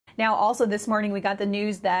Now, also this morning, we got the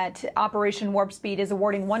news that Operation Warp Speed is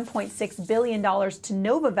awarding $1.6 billion to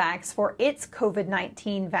Novavax for its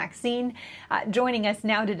COVID-19 vaccine. Joining us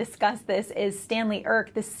now to discuss this is Stanley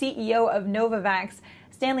Erck, the CEO of Novavax.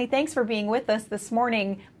 Stanley, thanks for being with us this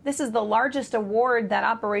morning. This is the largest award that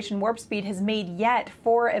Operation Warp Speed has made yet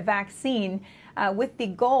for a vaccine, with the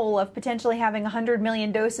goal of potentially having 100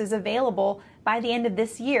 million doses available by the end of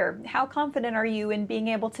this year. How confident are you in being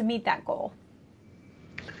able to meet that goal?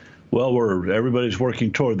 Well, everybody's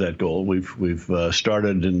working toward that goal. We've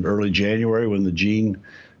started in early January when the gene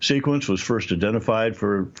sequence was first identified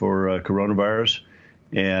for coronavirus,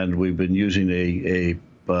 and we've been using a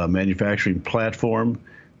manufacturing platform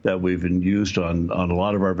that we've been used on a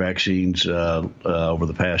lot of our vaccines over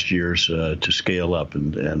the past years to scale up,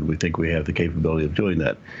 and we think we have the capability of doing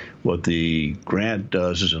that. What the grant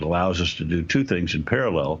does is it allows us to do two things in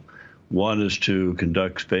parallel. One is to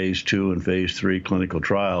conduct phase 2 and phase 3 clinical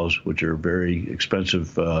trials, which are very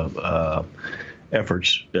expensive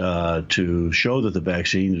efforts to show that the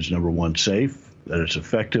vaccine is, number one, safe, that it's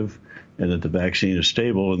effective, and that the vaccine is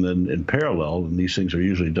stable. And then in parallel, and these things are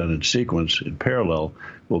usually done in sequence, in parallel,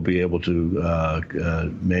 we'll be able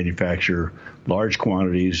to manufacture large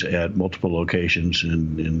quantities at multiple locations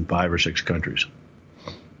in 5 or 6 countries.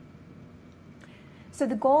 So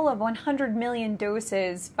the goal of 100 million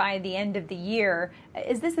doses by the end of the year,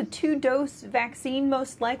 is this a 2-dose vaccine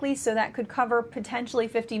most likely, so that could cover potentially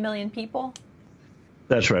 50 million people?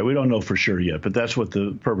 That's right. We don't know for sure yet, but that's what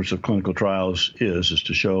the purpose of clinical trials is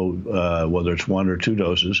to show whether it's 1 or 2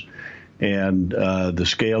 doses. And the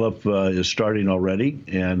scale-up is starting already,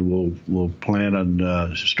 and we'll plan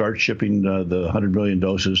on start shipping the 100 million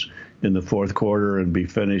doses in the 4th quarter and be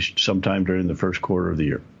finished sometime during the 1st quarter of the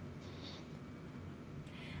year.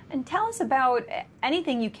 And tell us about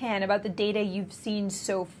anything you can about the data you've seen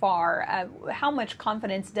so far. How much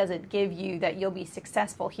confidence does it give you that you'll be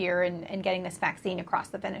successful here in getting this vaccine across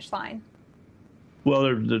the finish line? Well,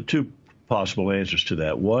 there are 2 possible answers to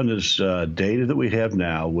that. One is data that we have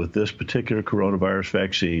now with this particular coronavirus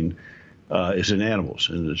vaccine is in animals,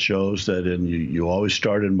 and it shows that you always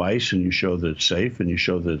start in mice, and you show that it's safe, and you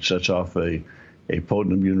show that it sets off a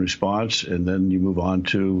potent immune response, and then you move on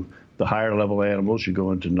to the higher level animals. You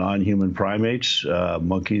go into non-human primates,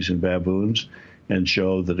 monkeys and baboons, and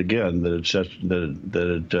show that again that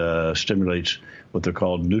it stimulates what they're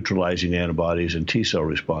called neutralizing antibodies and T cell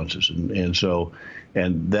responses, and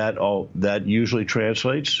that usually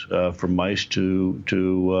translates from mice to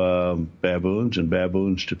baboons and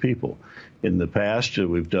baboons to people. In the past,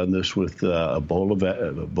 we've done this with Ebola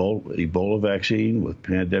vaccine, with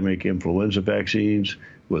pandemic influenza vaccines,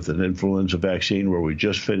 with an influenza vaccine where we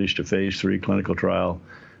just finished a phase 3 clinical trial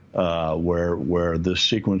where this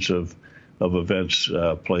sequence of events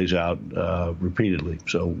plays out repeatedly.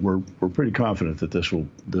 So we're pretty confident that this will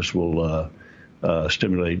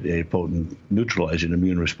stimulate a potent neutralizing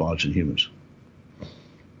immune response in humans.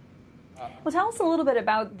 Well, tell us a little bit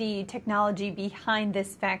about the technology behind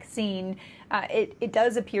this vaccine. It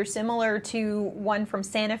does appear similar to one from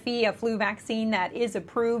Sanofi, a flu vaccine that is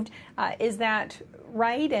approved. Is that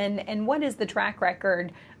right? And what is the track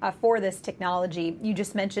record for this technology? You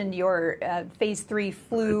just mentioned your phase 3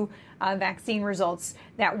 flu vaccine results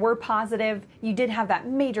that were positive. You did have that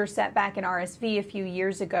major setback in RSV a few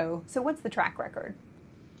years ago. So what's the track record?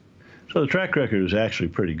 So the track record is actually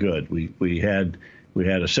pretty good. We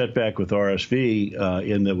had a setback with RSV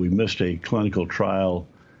in that we missed a clinical trial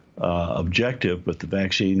objective, but the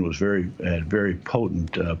vaccine had very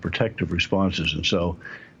potent protective responses. And so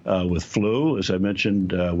with flu, as I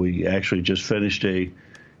mentioned, we actually just finished a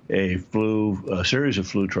series of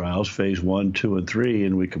flu trials, phase 1, 2, and 3,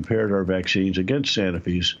 and we compared our vaccines against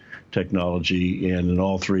Sanofi's technology. And in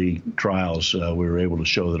all 3 trials, we were able to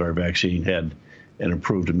show that our vaccine had an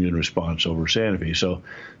improved immune response over Sanofi. So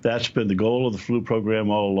that's been the goal of the flu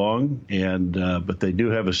program all along. And but they do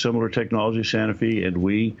have a similar technology, Sanofi, and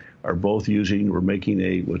we are both we're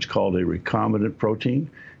making what's called a recombinant protein.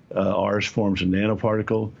 Ours forms a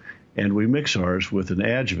nanoparticle, and we mix ours with an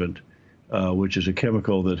adjuvant, which is a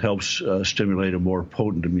chemical that helps stimulate a more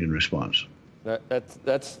potent immune response.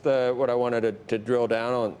 That's what I wanted to drill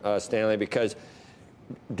down on, Stanley, because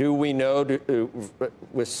do we know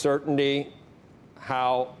with certainty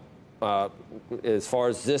how, as far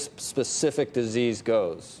as this specific disease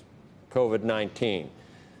goes, COVID-19,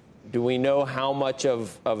 do we know how much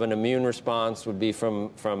of an immune response would be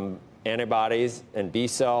from antibodies and B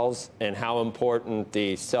cells, and how important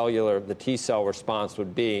the T cell response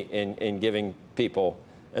would be in giving people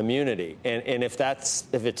immunity? And if it's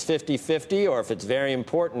 50-50, or if it's very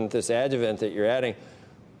important, this adjuvant that you're adding,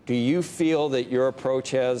 Do you feel that your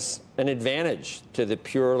approach has an advantage to the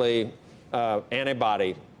purely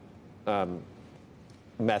antibody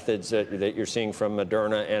methods that you're seeing from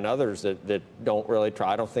Moderna and others that don't really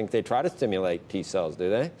try? I don't think they try to stimulate T cells, do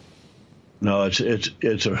they? No, it's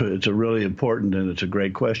a really important and it's a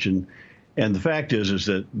great question. And the fact is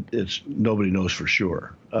that nobody knows for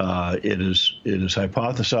sure. It is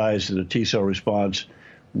hypothesized that a T cell response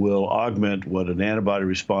will augment what an antibody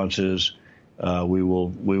response is. We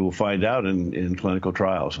will find out in clinical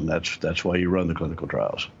trials, and that's why you run the clinical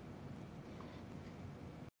trials.